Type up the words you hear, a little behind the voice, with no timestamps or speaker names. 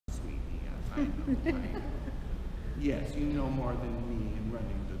I know. Yes, you know more than me in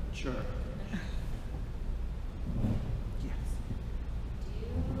running the church. Yes. Do you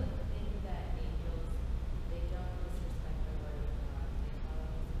think that angels, they don't disrespect the word of God? They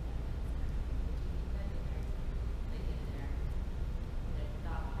follow his commandments and everything. Do you think that their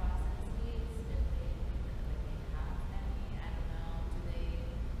thought processes, if they think that they have any, I don't know, do they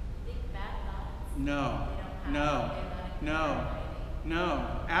think bad thoughts? No. They don't have,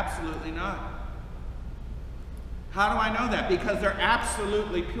 No, absolutely not. How do I know that? Because they're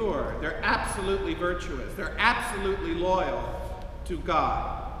absolutely pure. They're absolutely virtuous. They're absolutely loyal to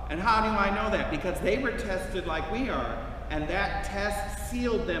God. And how do I know that? Because they were tested like we are, and that test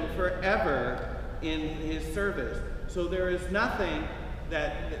sealed them forever in his service. So there is nothing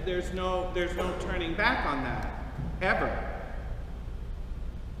that, there's no turning back on that, ever.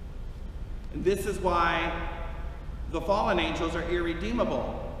 And this is why the fallen angels are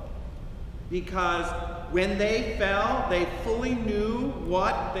irredeemable. Because when they fell, they fully knew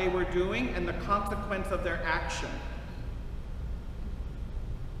what they were doing and the consequence of their action.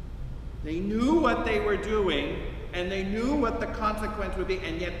 They knew what they were doing, and they knew what the consequence would be,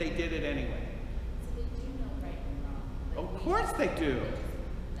 and yet they did it anyway. So they do know right and wrong. Of course they do. They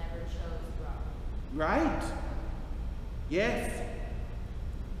just never chose wrong. Right. Yes.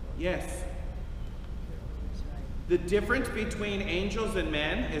 Yes. The difference between angels and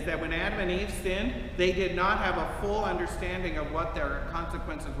men is that when Adam and Eve sinned, they did not have a full understanding of what their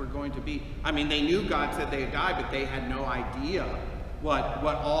consequences were going to be. I mean, they knew God said they'd die, but they had no idea what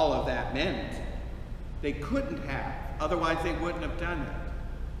all of that meant. They couldn't have. Otherwise, they wouldn't have done it.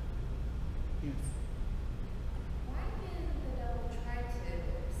 Yes. Why didn't the devil try to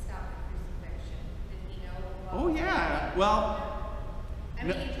stop the crucifixion? Did he know? Oh, yeah. Well, I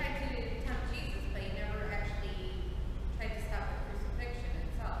mean, he tried to tempt Jesus, but he never actually tried to stop the crucifixion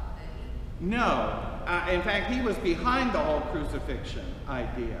itself, did he? no. In fact, he was behind the whole crucifixion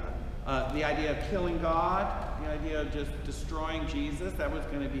idea. The idea of killing God, the idea of just destroying Jesus, that was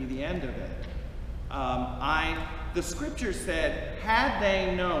going to be the end of it. The scripture said, had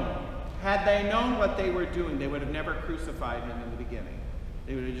they known what they were doing, they would have never crucified him in the beginning.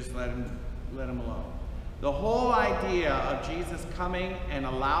 They would have just let him alone. The whole idea of Jesus coming and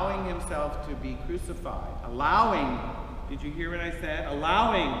allowing himself to be crucified, did you hear what I said?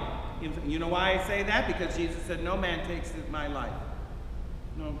 Allowing him, you know why I say that? Because Jesus said, no man takes my life.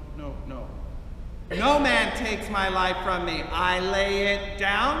 No. No man takes my life from me. I lay it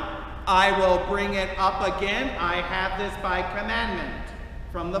down. I will bring it up again. I have this by commandment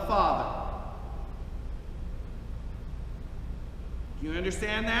from the Father. Do you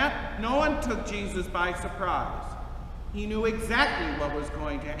understand that? No one took Jesus by surprise. He knew exactly what was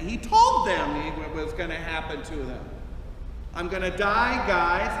going to happen. He told them what was going to happen to them. I'm going to die,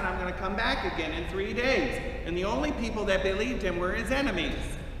 guys, and I'm going to come back again in 3 days. And the only people that believed him were his enemies.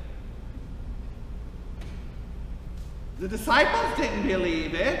 The disciples didn't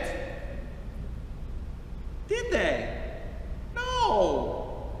believe it. Did they?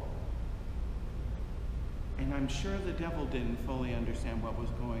 No. And I'm sure the devil didn't fully understand what was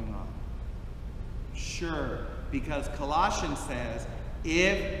going on. Sure, because Colossians says,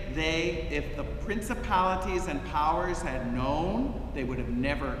 if the principalities and powers had known, they would have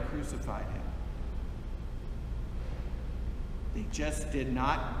never crucified him. They just did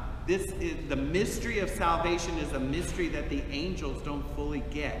not. The mystery of salvation is a mystery that the angels don't fully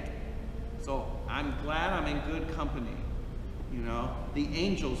get. So I'm glad I'm in good company. You know, the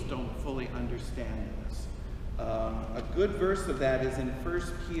angels don't fully understand this. A good verse of that is in 1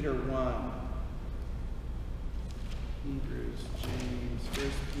 Peter 1. Hebrews, James,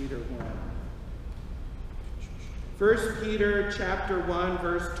 1 Peter 1. 1 Peter chapter 1,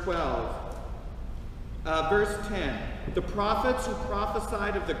 verse 12. Verse 10. The prophets who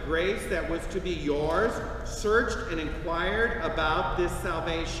prophesied of the grace that was to be yours searched and inquired about this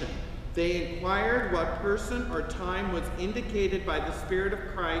salvation. They inquired what person or time was indicated by the Spirit of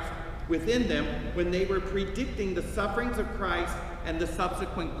Christ within them when they were predicting the sufferings of Christ and the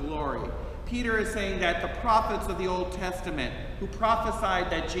subsequent glory. Peter is saying that the prophets of the Old Testament who prophesied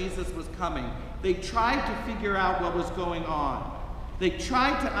that Jesus was coming, they tried to figure out what was going on. They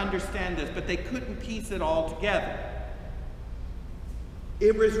tried to understand this, but they couldn't piece it all together.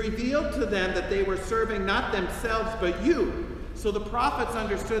 It was revealed to them that they were serving not themselves, but you. So the prophets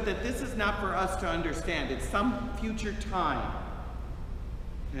understood that this is not for us to understand. It's some future time.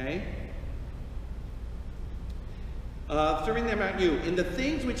 Okay? Serving them about you. In the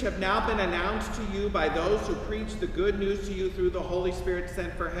things which have now been announced to you by those who preach the good news to you through the Holy Spirit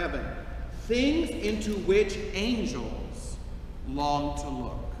sent for heaven. Things into which angels long to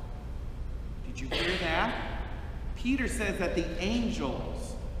look. Did you hear that? Peter says that the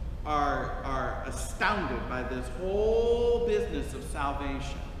angels are astounded by this whole business of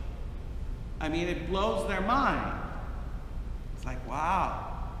salvation. I mean, it blows their mind. It's like, wow.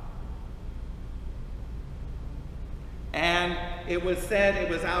 And it was said it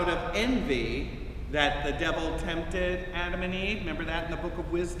was out of envy that the devil tempted Adam and Eve. Remember that in the book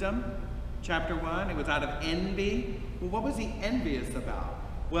of Wisdom, chapter 1? It was out of envy. Well, what was he envious about?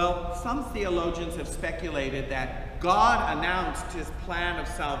 Well, some theologians have speculated that God announced his plan of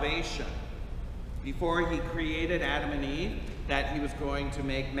salvation before he created Adam and Eve, that he was going to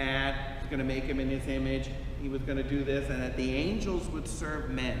make man, he was going to make him in his image, he was going to do this, and that the angels would serve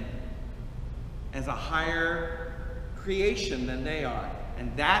men as a higher creation than they are.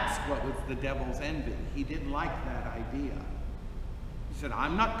 And that's what was the devil's envy. He didn't like that idea. He said,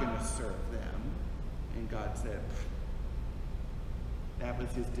 I'm not going to serve them. And God said, that was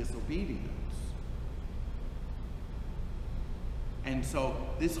his disobedience. And so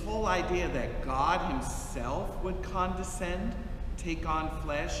this whole idea that God himself would condescend, take on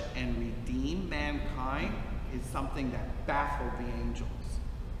flesh, and redeem mankind is something that baffled the angels.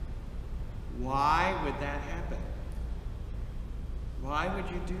 Why would that happen? Why would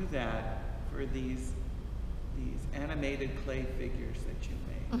you do that for these animated clay figures that you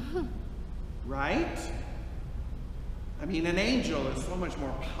made? Right? I mean, an angel is so much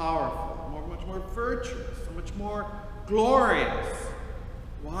more powerful, much more virtuous, so much more glorious.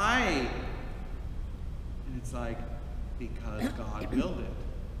 Why? And it's like, because God willed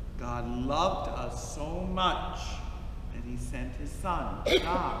it. God loved us so much that he sent his son to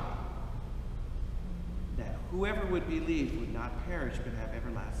die, that whoever would believe would not perish but have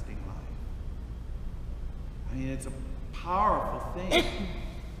everlasting life. I mean, it's a powerful thing.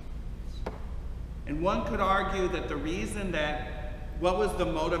 And one could argue that the reason that, what was the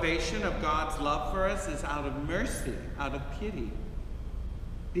motivation of God's love for us is out of mercy, out of pity.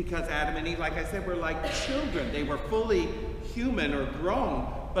 Because Adam and Eve, like I said, were like children. They were fully human or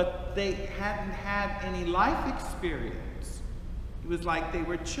grown, but they hadn't had any life experience. It was like they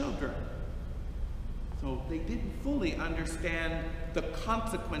were children. So they didn't fully understand the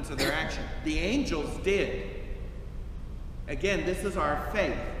consequence of their action. The angels did. Again, this is our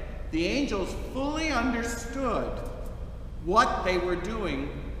faith. The angels fully understood what they were doing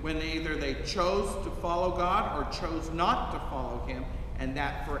when either they chose to follow God or chose not to follow him, and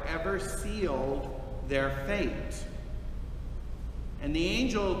that forever sealed their fate. And the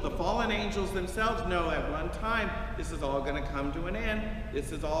angels, the fallen angels themselves know at one time, this is all going to come to an end.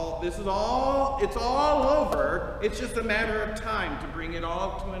 It's all over. It's just a matter of time to bring it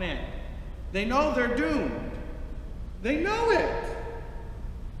all to an end. They know they're doomed. They know it.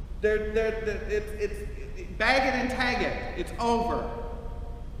 It's bag it and tag it. It's over.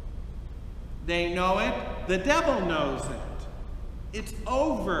 They know it. The devil knows it. It's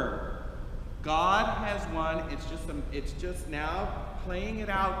over. God has won. It's just now playing it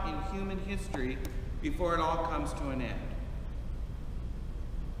out in human history before it all comes to an end.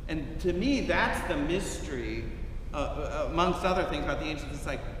 And to me, that's the mystery, amongst other things about the angels. It's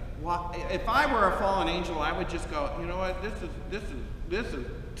like, if I were a fallen angel, I would just go, you know what? This is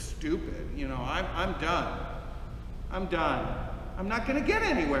stupid. You know, I'm done. I'm done. I'm not going to get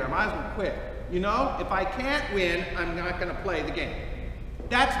anywhere. I might as well quit. You know, if I can't win, I'm not going to play the game.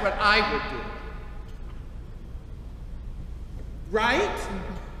 That's what I would do. Right?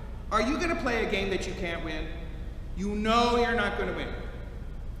 Are you going to play a game that you can't win? You know you're not going to win.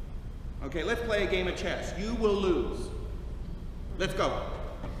 Okay, let's play a game of chess. You will lose. Let's go.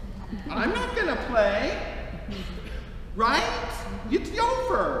 I'm not going to play. Right? It's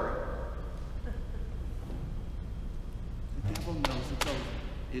over. The devil knows it's over.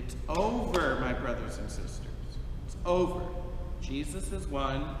 It's over, my brothers and sisters. It's over. Jesus is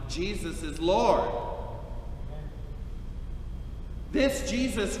won. Jesus is Lord. This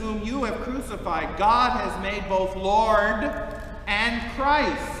Jesus whom you have crucified, God has made both Lord and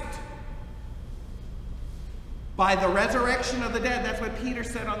Christ. By the resurrection of the dead. That's what Peter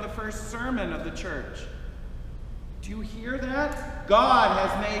said on the first sermon of the church. Do you hear that? God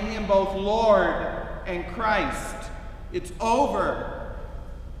has made him both Lord and Christ. It's over.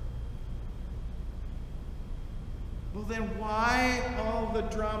 Well, then why all the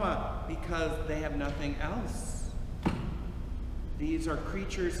drama? Because they have nothing else. These are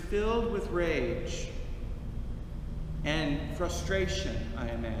creatures filled with rage and frustration, I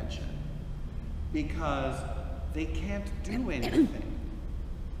imagine, because they can't do anything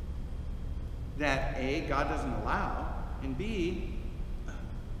that A, God doesn't allow, and B,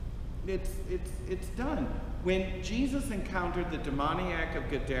 it's done. When Jesus encountered the demoniac of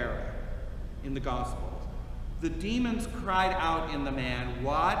Gadara, in the Gospels. The demons cried out in the man,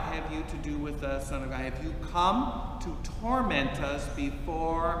 "What have you to do with us, Son of God? Have you come to torment us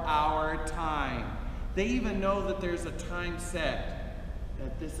before our time?" They even know that there's a time set,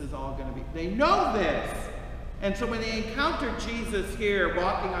 that this is all going to be. They know this. And so when they encountered Jesus here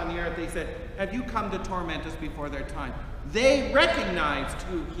walking on the earth, they said, "Have you come to torment us before their time?" They recognized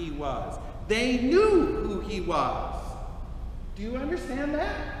who he was. They knew who he was. Do you understand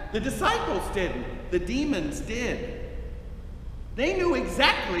that? The disciples didn't. The demons did. They knew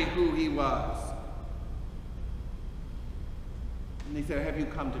exactly who he was. And they said, "Have you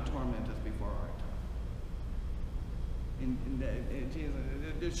come to torment us before our time?" And Jesus,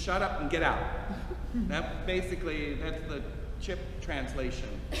 just shut up and get out. That's the chip translation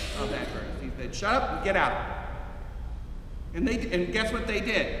of that verse. He said, "Shut up and get out." And guess what they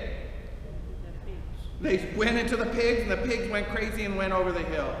did? They went into the pigs, and the pigs went crazy and went over the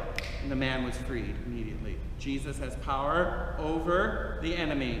hill. And the man was freed immediately. Jesus has power over the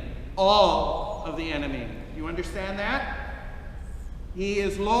enemy. All of the enemy. You understand that? He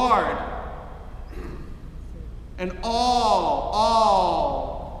is Lord. And all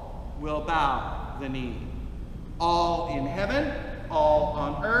will bow the knee. All in heaven, all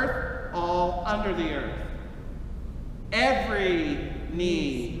on earth, all under the earth. Every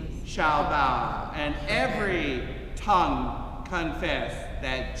knee shall bow, and every tongue confess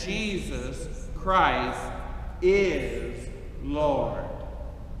that Jesus Christ is Lord,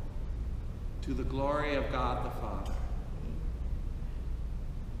 to the glory of God the Father.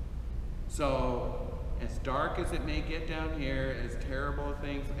 So, as dark as it may get down here, as terrible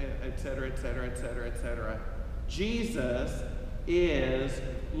things, etc., etc., etc., etc., Jesus is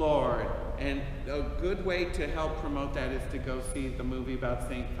Lord. And a good way to help promote that is to go see the movie about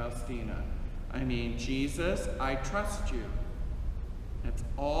St. Faustina. I mean, Jesus, I trust you. That's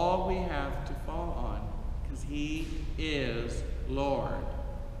all we have to fall on, because he is Lord.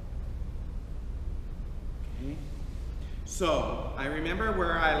 Okay? So, I remember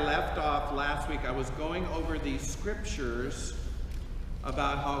where I left off last week. I was going over these scriptures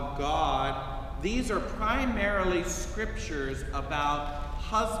about how God, these are primarily scriptures about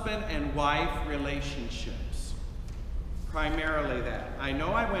husband and wife relationships. Primarily that. I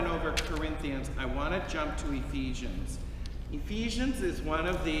know I went over Corinthians. I want to jump to Ephesians. Ephesians is one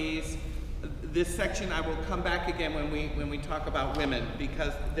of these. This section I will come back again when we talk about women,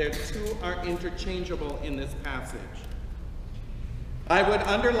 because the two are interchangeable in this passage. I would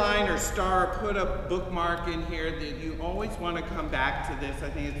underline or star, put a bookmark in here that you always want to come back to this. I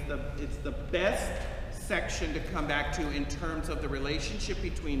think it's the best section to come back to in terms of the relationship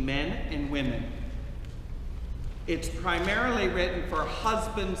between men and women. It's primarily written for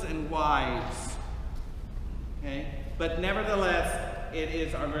husbands and wives, okay? But nevertheless, it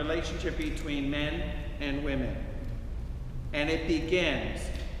is a relationship between men and women. And it begins,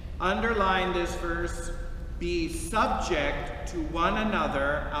 underline this verse, "Be subject to one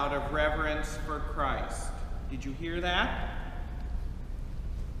another out of reverence for Christ." Did you hear that?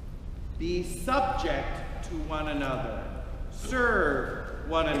 Be subject to one another. Serve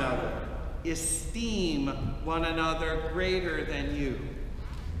one another. Esteem one another greater than you,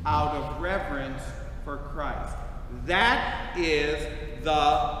 out of reverence for Christ. That is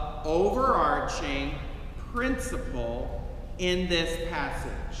the overarching principle in this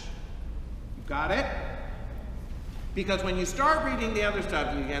passage. You got it? Because when you start reading the other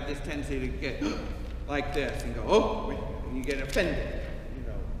stuff, you have this tendency to get like this and go, "Oh," and you get offended.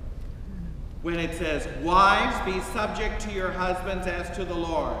 When it says, "Wives, be subject to your husbands as to the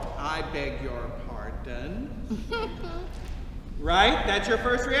Lord." I beg your pardon. Right? That's your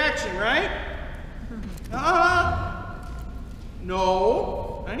first reaction, right?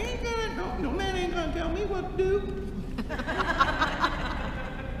 No. I ain't gonna, no man ain't gonna tell me what to do.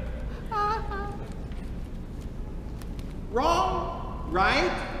 Wrong,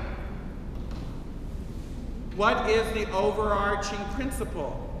 right? What is the overarching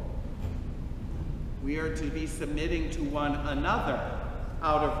principle? We are to be submitting to one another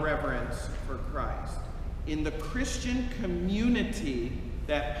out of reverence for Christ. In the Christian community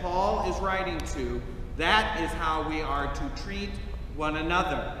that Paul is writing to, that is how we are to treat one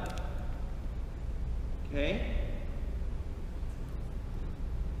another. Okay?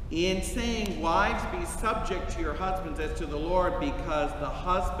 In saying, "Wives, be subject to your husbands as to the Lord," because the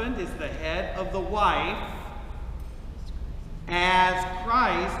husband is the head of the wife, as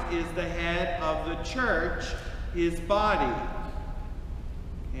Christ is the head of the church, his body.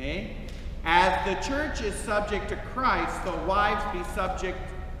 Okay? As the church is subject to Christ, the wives be subject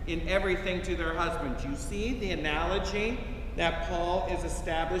in everything to their husbands. You see the analogy that Paul is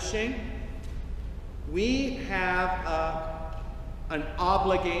establishing? We have an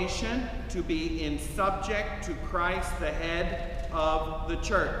obligation to be in subject to Christ, the head of the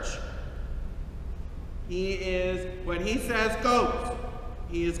church. He is, when he says goes,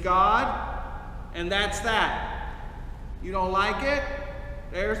 he is God, and that's that. You don't like it?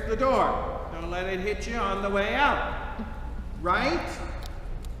 There's the door. Don't let it hit you on the way out. Right?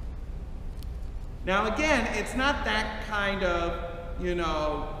 Now again, it's not that kind of, you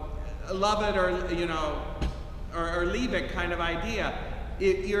know, love it or, you know, or leave it kind of idea.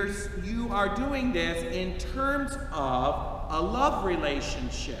 You are doing this in terms of a love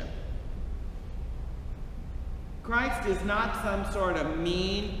relationship. Christ is not some sort of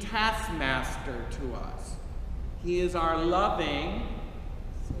mean taskmaster to us. He is our loving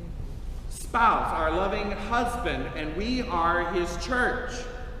spouse, our loving husband, and we are his church.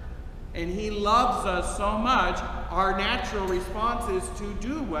 And he loves us so much, our natural response is to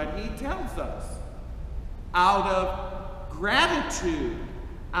do what he tells us. Out of gratitude,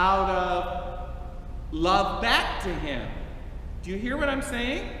 out of love back to him. Do you hear what I'm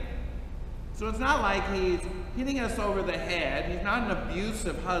saying? So it's not like he's hitting us over the head. He's not an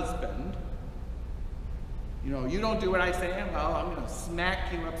abusive husband. You know, you don't do what I say, well, I'm going to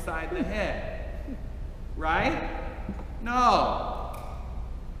smack you upside the head. Right? No.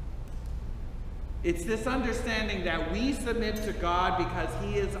 It's this understanding that we submit to God because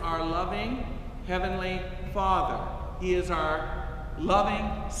he is our loving heavenly Father. He is our loving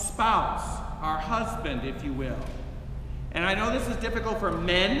spouse, our husband, if you will. And I know this is difficult for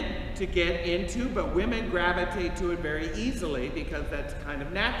men to get into, but women gravitate to it very easily because that's kind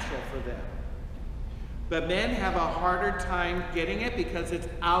of natural for them. But men have a harder time getting it because it's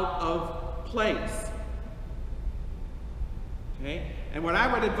out of place. Okay? And what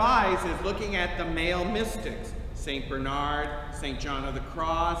I would advise is looking at the male mystics. St. Bernard, St. John of the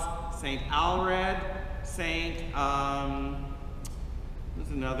Cross, St. Alred, who's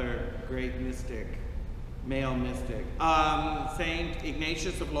another great mystic, male mystic? St.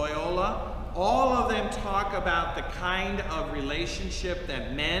 Ignatius of Loyola. All of them talk about the kind of relationship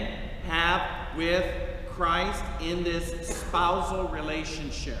that men have with Christ in this spousal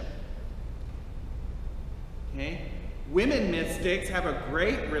relationship. Okay? Women mystics have a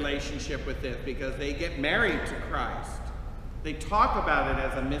great relationship with this because they get married to Christ. They talk about it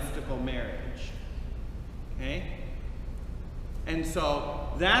as a mystical marriage. Okay? And so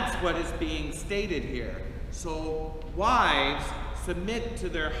that's what is being stated here. So wives submit to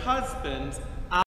their husbands